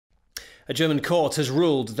A German court has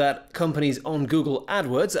ruled that companies on Google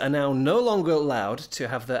AdWords are now no longer allowed to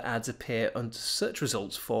have their ads appear under search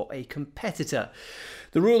results for a competitor.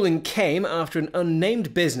 The ruling came after an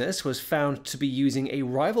unnamed business was found to be using a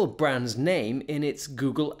rival brand's name in its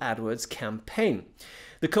Google AdWords campaign.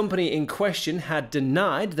 The company in question had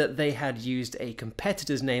denied that they had used a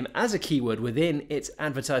competitor's name as a keyword within its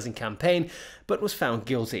advertising campaign, but was found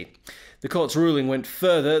guilty. The court's ruling went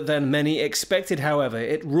further than many expected, however.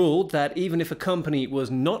 It ruled that even if a company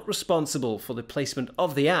was not responsible for the placement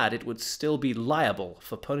of the ad, it would still be liable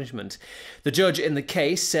for punishment. The judge in the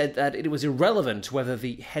case said that it was irrelevant whether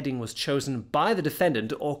the heading was chosen by the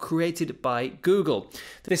defendant or created by Google.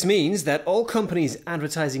 This means that all companies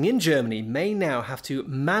advertising in Germany may now have to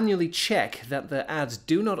manually check that their ads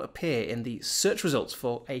do not appear in the search results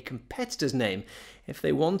for a competitor's name if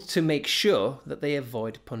they want to make sure that they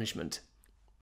avoid punishment.